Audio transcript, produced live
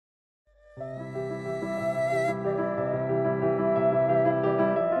Western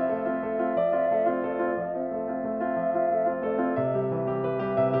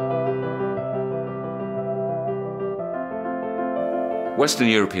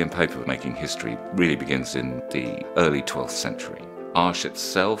European paper-making history really begins in the early 12th century. Arches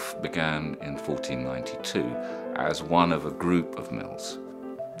itself began in 1492 as one of a group of mills.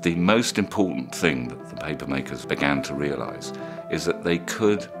 The most important thing that the papermakers began to realise is that they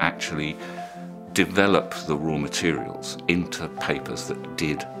could actually develop the raw materials into papers that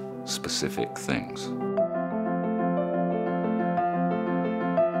did specific things.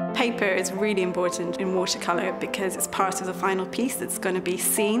 Paper is really important in watercolour because it's part of the final piece that's going to be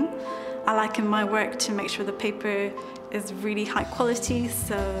seen. I like in my work to make sure the paper is really high quality,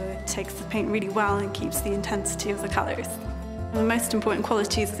 so it takes the paint really well and keeps the intensity of the colours. The most important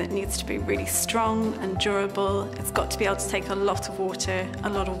quality is that it needs to be really strong and durable. It's got to be able to take a lot of water, a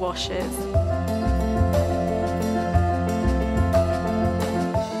lot of washes.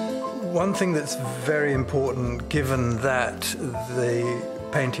 One thing that's very important, given that the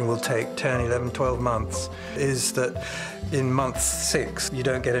painting will take 10, 11, 12 months, is that in month 6 you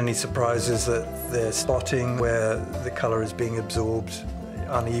don't get any surprises that there's spotting where the colour is being absorbed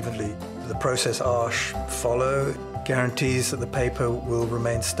unevenly. The process Arches follow guarantees that the paper will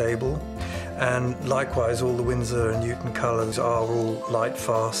remain stable, and likewise all the Winsor and Newton colours are all light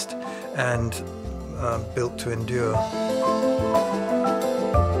fast and built to endure.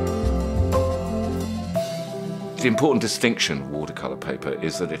 The important distinction of watercolour paper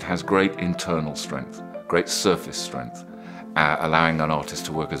is that it has great internal strength, great surface strength, allowing an artist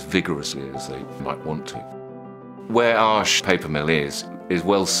to work as vigorously as they might want to. Where Arches paper mill is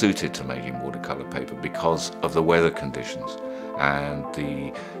well suited to making watercolour paper because of the weather conditions, and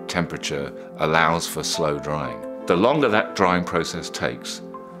the temperature allows for slow drying. The longer that drying process takes,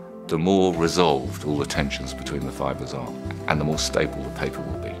 the more resolved all the tensions between the fibres are, and the more stable the paper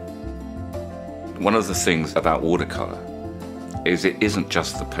will be. One of the things about watercolour is it isn't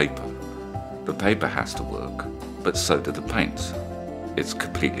just the paper. The paper has to work, but so do the paints. It's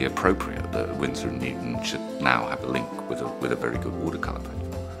completely appropriate that Winsor and Newton should now have a link with a very good watercolour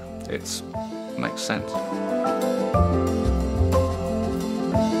paper. It makes sense.